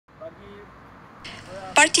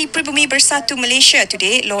Parti PPBM Bersatu Malaysia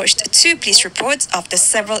today lodged 2 police reports after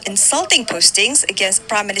several insulting postings against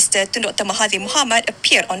Prime Minister Tun Dr. Mahathir Mohamad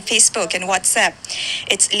appeared on Facebook and WhatsApp.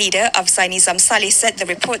 Its leader, Nizam Saleh, said the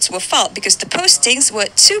reports were filed because the postings were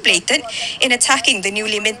too blatant in attacking the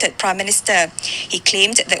newly minted Prime Minister. He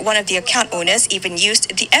claimed that one of the account owners even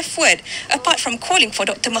used the F word, apart from calling for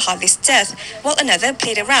Dr. Mahathir's death, while another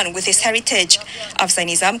played around with his heritage.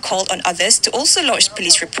 Nizam called on others to also lodge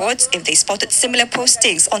police reports if they spotted similar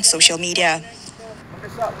postings on social media.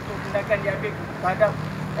 Mendesak untuk tindakan diambil terhadap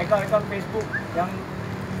akaun-akaun Facebook yang